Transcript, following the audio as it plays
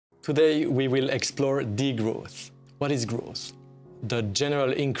Today we will explore degrowth. What is growth? The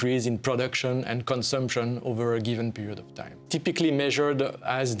general increase in production and consumption over a given period of time, typically measured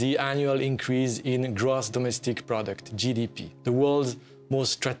as the annual increase in gross domestic product, GDP, the world's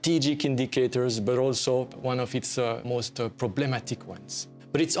most strategic indicators, but also one of its most problematic ones.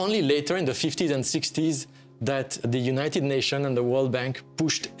 But it's only later in the 50s and 60s that the United Nations and the World Bank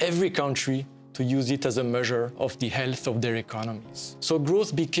pushed every country to use it as a measure of the health of their economies. So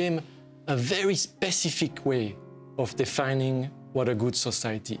growth became a very specific way of defining what a good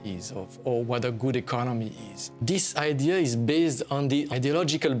society is, or what a good economy is. This idea is based on the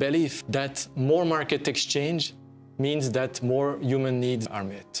ideological belief that more market exchange means that more human needs are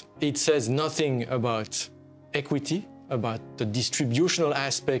met. It says nothing about equity, about the distributional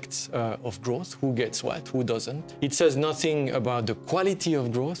aspects of growth, who gets what, who doesn't. It says nothing about the quality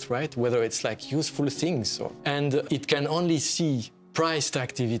of growth, right? Whether it's like useful things, and it can only see priced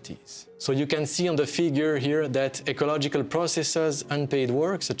activities. So you can see on the figure here that ecological processes, unpaid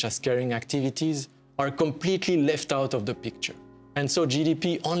work, such as caring activities, are completely left out of the picture. And so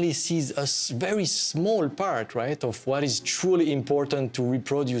GDP only sees a very small part, right, of what is truly important to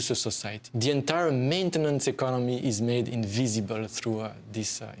reproduce a society. The entire maintenance economy is made invisible through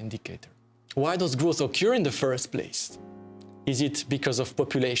this indicator. Why does growth occur in the first place? Is it because of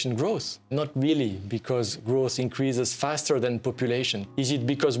population growth? Not really, because growth increases faster than population. Is it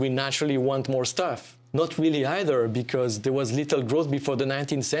because we naturally want more stuff? Not really either, because there was little growth before the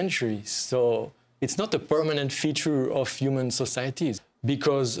 19th century. So it's not a permanent feature of human societies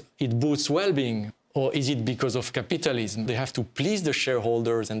because it boosts well-being. Or is it because of capitalism? They have to please the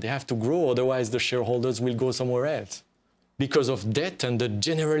shareholders and they have to grow, otherwise the shareholders will go somewhere else. Because of debt and the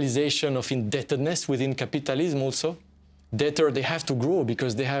generalization of indebtedness within capitalism also. Debtors, they have to grow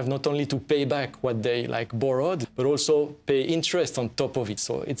because they have not only to pay back what they borrowed, but also pay interest on top of it.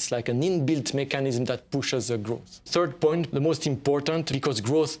 So it's like an inbuilt mechanism that pushes the growth. Third point, the most important, because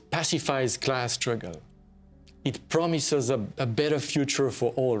growth pacifies class struggle. It promises a better future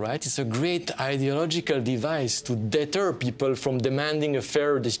for all, right? It's a great ideological device to deter people from demanding a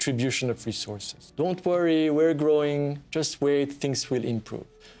fair distribution of resources. Don't worry, we're growing, just wait, things will improve.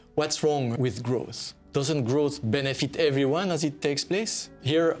 What's wrong with growth? Doesn't growth benefit everyone as it takes place?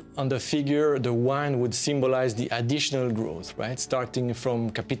 Here on the figure, the one would symbolize the additional growth, right? Starting from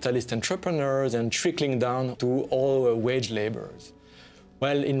capitalist entrepreneurs and trickling down to all wage laborers.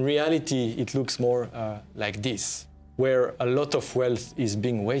 Well, in reality, it looks more like this, where a lot of wealth is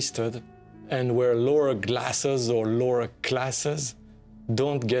being wasted and where lower classes or lower classes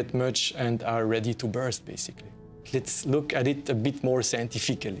don't get much and are ready to burst, basically. Let's look at it a bit more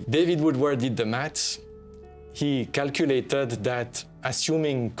scientifically. David Woodward did the maths. He calculated that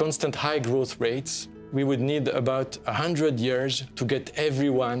assuming constant high growth rates, we would need about 100 years to get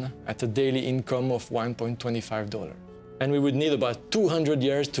everyone at a daily income of $1.25. And we would need about 200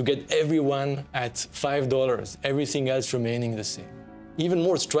 years to get everyone at $5, everything else remaining the same. Even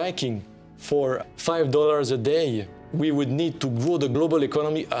more striking, for $5 a day, we would need to grow the global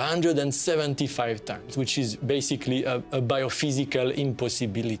economy 175 times, which is basically a biophysical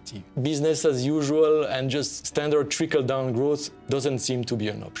impossibility. Business as usual and just standard trickle-down growth doesn't seem to be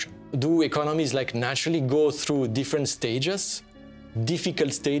an option. Do economies naturally go through different stages,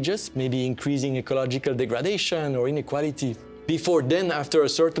 difficult stages, maybe increasing ecological degradation or inequality, before then, after a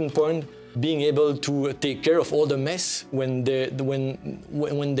certain point, being able to take care of all the mess when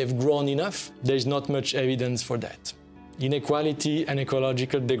they've grown enough? There's not much evidence for that. Inequality and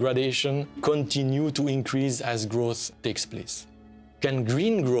ecological degradation continue to increase as growth takes place. Can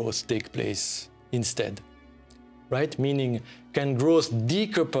green growth take place instead? Right? Meaning, can growth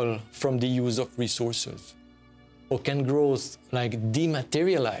decouple from the use of resources? Or can growth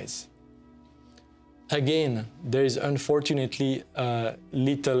dematerialize? Again, there is unfortunately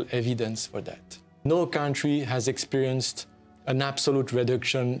little evidence for that. No country has experienced an absolute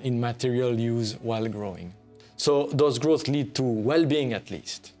reduction in material use while growing. So does growth lead to well-being at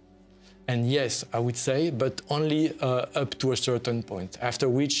least? And yes, I would say, but only up to a certain point, after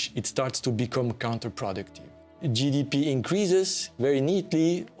which it starts to become counterproductive. GDP increases very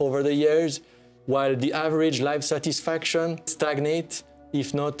neatly over the years, while the average life satisfaction stagnates,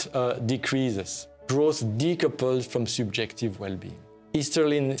 if not decreases. Growth decouples from subjective well-being.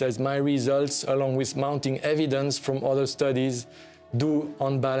 Easterlin says, my results, along with mounting evidence from other studies, do,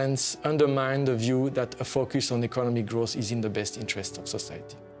 on balance, undermine the view that a focus on economic growth is in the best interest of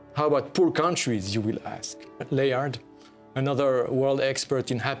society. How about poor countries, you will ask? Layard, another world expert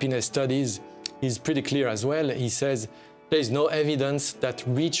in happiness studies, is pretty clear as well. He says, there is no evidence that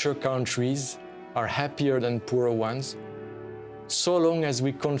richer countries are happier than poorer ones. so long as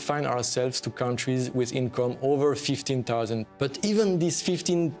we confine ourselves to countries with income over $15,000. But even this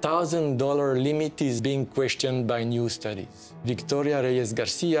 $15,000 limit is being questioned by new studies. Victoria Reyes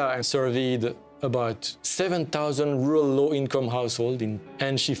Garcia surveyed about 7,000 rural low-income households,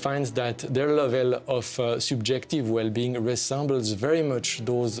 and she finds that their level of subjective well-being resembles very much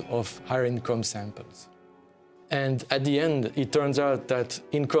those of higher-income samples. And at the end, it turns out that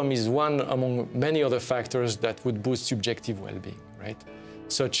income is one among many other factors that would boost subjective well-being, right?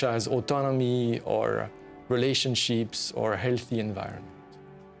 Such as autonomy or relationships or healthy environment.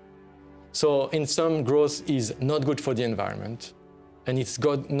 So in sum, growth is not good for the environment, and it's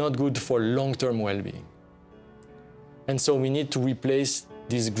not good for long-term well-being. And so we need to replace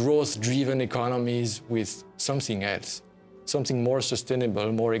these growth-driven economies with something else, something more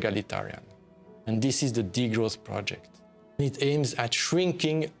sustainable, more egalitarian. And this is the Degrowth project. It aims at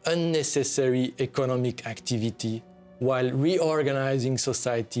shrinking unnecessary economic activity while reorganizing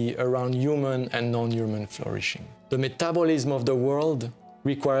society around human and non-human flourishing. The metabolism of the world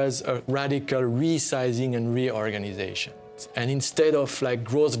requires a radical resizing and reorganization. And instead of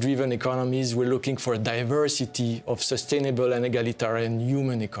growth-driven economies, we're looking for a diversity of sustainable and egalitarian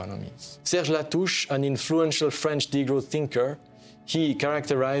human economies. Serge Latouche, an influential French degrowth thinker, he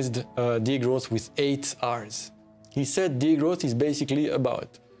characterized degrowth with 8 R's. He said degrowth is basically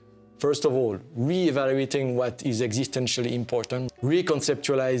about, first of all, re-evaluating what is existentially important,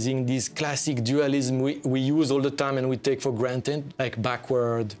 reconceptualizing this classic dualism we use all the time and we take for granted, like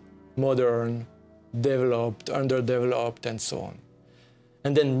backward, modern, developed, underdeveloped, and so on.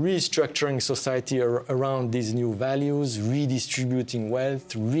 And then restructuring society around these new values, redistributing wealth,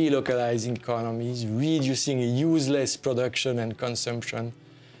 relocalizing economies, reducing useless production and consumption,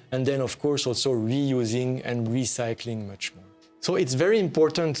 and then, of course, also reusing and recycling much more. So it's very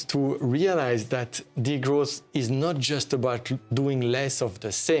important to realize that degrowth is not just about doing less of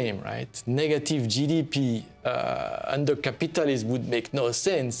the same, right? Negative GDP under capitalism would make no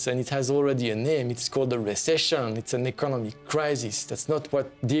sense, and it has already a name. It's called a recession. It's an economic crisis. That's not what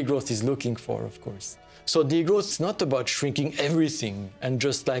degrowth is looking for, of course. So degrowth is not about shrinking everything and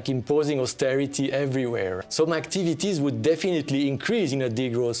just imposing austerity everywhere. Some activities would definitely increase in a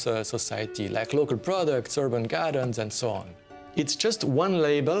degrowth society, like local products, urban gardens, and so on. It's just one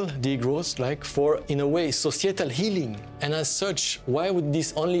label, degrowth, for, in a way, societal healing. And as such, why would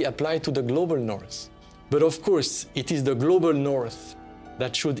this only apply to the global north? But of course, it is the global north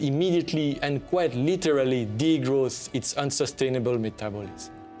that should immediately and quite literally degrowth its unsustainable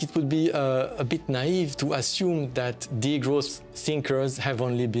metabolism. It would be a bit naive to assume that degrowth thinkers have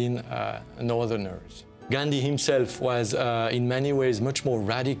only been northerners. Gandhi himself was in many ways much more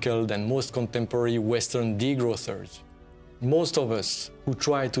radical than most contemporary Western degrowthers. Most of us who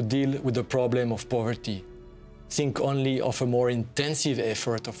try to deal with the problem of poverty think only of a more intensive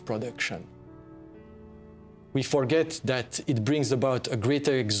effort of production. We forget that it brings about a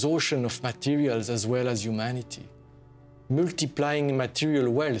greater exhaustion of materials as well as humanity. Multiplying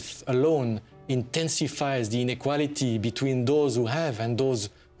material wealth alone intensifies the inequality between those who have and those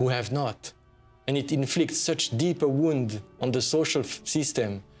who have not. And it inflicts such deeper wound on the social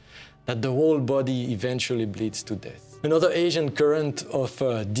system that the whole body eventually bleeds to death. Another Asian current of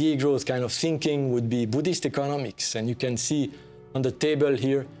degrowth kind of thinking would be Buddhist economics. And you can see on the table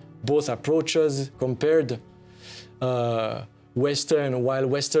here both approaches compared. While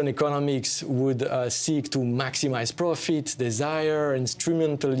Western economics would seek to maximize profit, desire,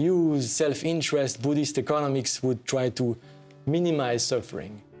 instrumental use, self-interest, Buddhist economics would try to minimize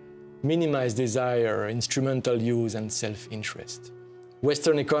suffering, minimize desire, instrumental use, and self-interest.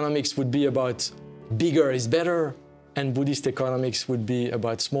 Western economics would be about bigger is better, and Buddhist economics would be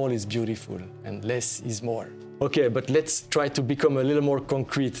about small is beautiful and less is more. Okay, but let's try to become a little more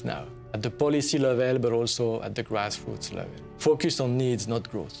concrete now, at the policy level, but also at the grassroots level. Focus on needs, not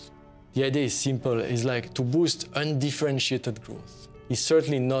growth. The idea is simple. It's to boost undifferentiated growth is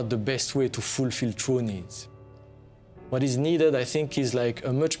certainly not the best way to fulfill true needs. What is needed, I think, is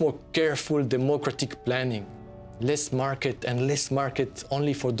a much more careful democratic planning. Less market, and less market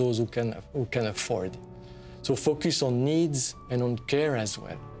only for those who can afford. So focus on needs and on care as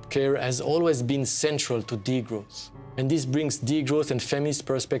well. Care has always been central to degrowth. And this brings degrowth and feminist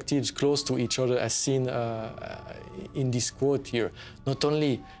perspectives close to each other, as seen in this quote here. Not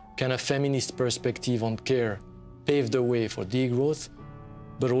only can a feminist perspective on care pave the way for degrowth,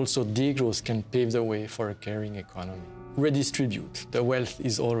 but also degrowth can pave the way for a caring economy. Redistribute. The wealth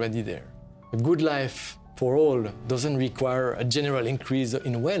is already there. A good life for all doesn't require a general increase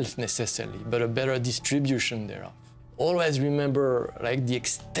in wealth necessarily, but a better distribution thereof. Always remember the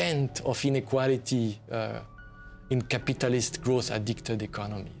extent of inequality in capitalist growth-addicted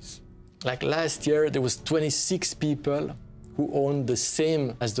economies. Like last year, there was 26 people who owned the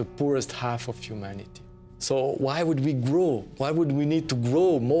same as the poorest half of humanity. So why would we grow? Why would we need to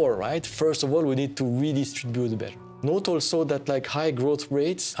grow more, right? First of all, we need to redistribute better. Note also that like high growth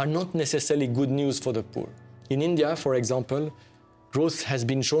rates are not necessarily good news for the poor. In India, for example, growth has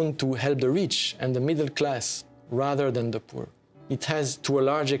been shown to help the rich and the middle class rather than the poor. It has, to a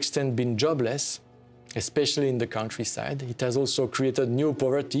large extent, been jobless, especially in the countryside. It has also created new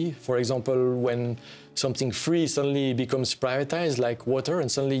poverty. For example, when something free suddenly becomes privatized, like water,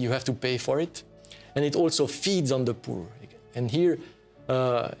 and suddenly you have to pay for it. And it also feeds on the poor. And here,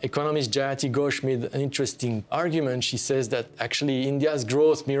 economist Jayati Ghosh made an interesting argument. She says that actually India's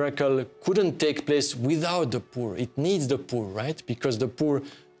growth miracle couldn't take place without the poor. It needs the poor, right? Because the poor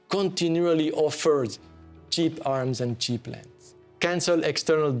continually offers cheap arms and cheap lands. Cancel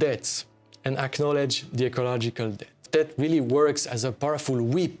external debts and acknowledge the ecological debt. That really works as a powerful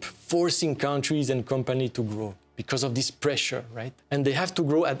whip, forcing countries and companies to grow because of this pressure, right? And they have to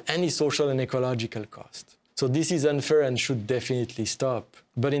grow at any social and ecological cost. So this is unfair and should definitely stop.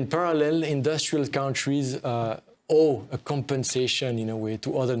 But in parallel, industrial countries owe a compensation, in a way,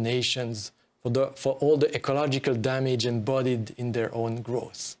 to other nations for all the ecological damage embodied in their own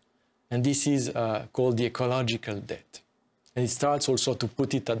growth. And this is called the ecological debt. And it starts also to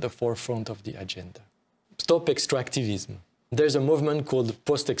put it at the forefront of the agenda. Stop extractivism. There's a movement called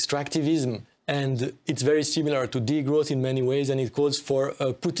post-extractivism, and it's very similar to degrowth in many ways, and it calls for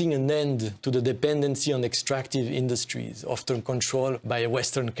putting an end to the dependency on extractive industries, often controlled by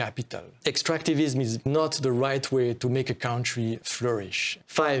Western capital. Extractivism is not the right way to make a country flourish.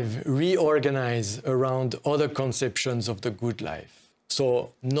 5, reorganize around other conceptions of the good life.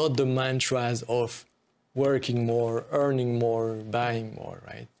 So not the mantras of working more, earning more, buying more,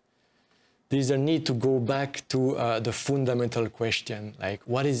 right? There's a need to go back to the fundamental question, like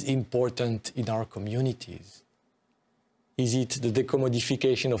what is important in our communities? Is it the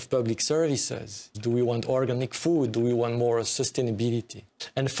decommodification of public services? Do we want organic food? Do we want more sustainability?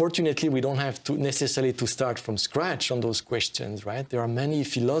 And fortunately, we don't have to necessarily to start from scratch on those questions, right? There are many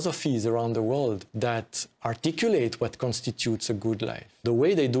philosophies around the world that articulate what constitutes a good life. The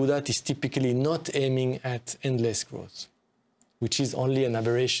way they do that is typically not aiming at endless growth, which is only an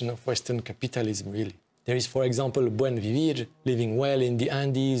aberration of Western capitalism, really. There is, for example, Buen Vivir, living well in the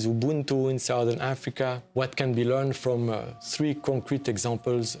Andes, Ubuntu in Southern Africa. What can be learned from 3 concrete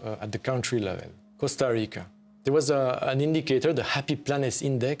examples at the country level? Costa Rica. There was an indicator, the Happy Planets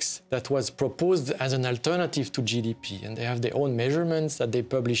Index, that was proposed as an alternative to GDP, and they have their own measurements that they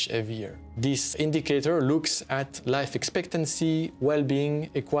publish every year. This indicator looks at life expectancy, well-being,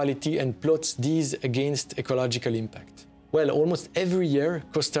 equality, and plots these against ecological impact. Well, almost every year,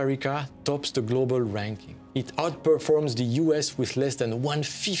 Costa Rica tops the global ranking. It outperforms the US with less than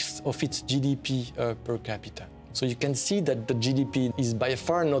 1/5 of its GDP per capita. So you can see that the GDP is by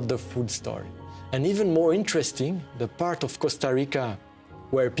far not the full story. And even more interesting, the part of Costa Rica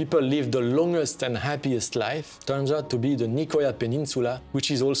where people live the longest and happiest life turns out to be the Nicoya Peninsula, which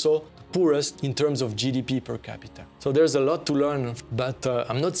is also poorest in terms of GDP per capita. So there's a lot to learn, but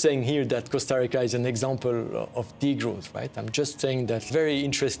I'm not saying here that Costa Rica is an example of degrowth, right? I'm just saying that very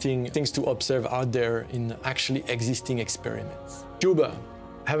interesting things to observe out there in actually existing experiments. Cuba.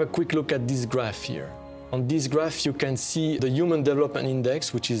 Have a quick look at this graph here. On this graph, you can see the Human Development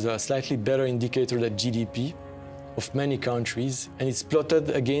Index, which is a slightly better indicator than GDP of many countries, and it's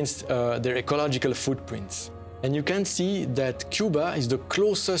plotted against their ecological footprints. And you can see that Cuba is the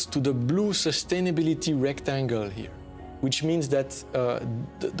closest to the blue sustainability rectangle here, which means that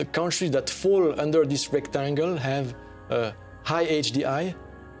the countries that fall under this rectangle have a high HDI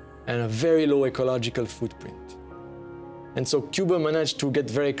and a very low ecological footprint. And so Cuba managed to get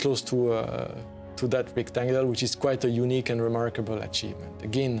very close to that rectangle, which is quite a unique and remarkable achievement.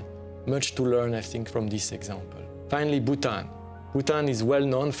 Again, much to learn, I think, from this example. Finally, Bhutan. Bhutan is well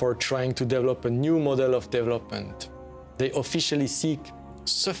known for trying to develop a new model of development. They officially seek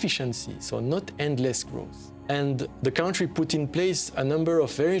sufficiency, so not endless growth. And the country put in place a number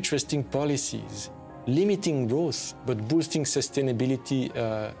of very interesting policies, limiting growth, but boosting sustainability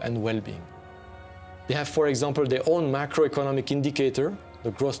and well-being. They have, for example, their own macroeconomic indicator,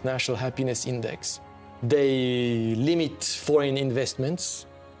 the Gross National Happiness Index. They limit foreign investments.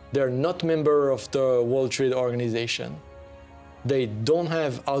 They're not member of the World Trade Organization. They don't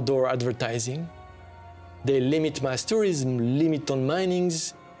have outdoor advertising. They limit mass tourism, limit on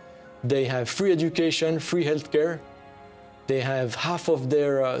minings. They have free education, free healthcare. They have half of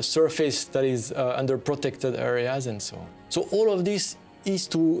their surface that is under protected areas and so on. So all of this is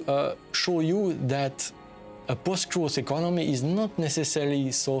to show you that a post-growth economy is not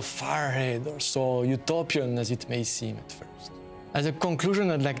necessarily so far ahead or so utopian as it may seem at first. As a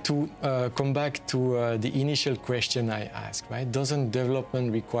conclusion, I'd like to come back to the initial question I asked, right? Doesn't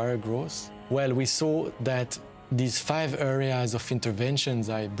development require growth? Well, we saw that these 5 areas of interventions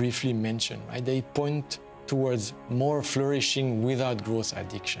I briefly mentioned, right? They point towards more flourishing without growth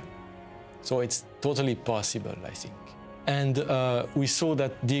addiction. So it's totally possible, I think. And we saw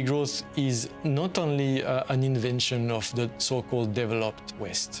that degrowth is not only an invention of the so-called developed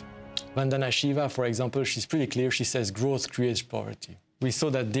West. Vandana Shiva, for example, she's pretty clear. She says growth creates poverty. We saw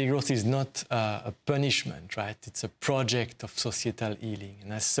that degrowth is not a punishment, right? It's a project of societal healing.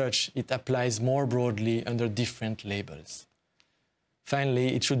 And as such, it applies more broadly under different labels.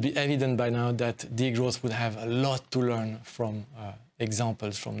 Finally, it should be evident by now that degrowth would have a lot to learn from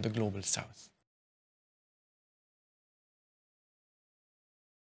examples from the Global South.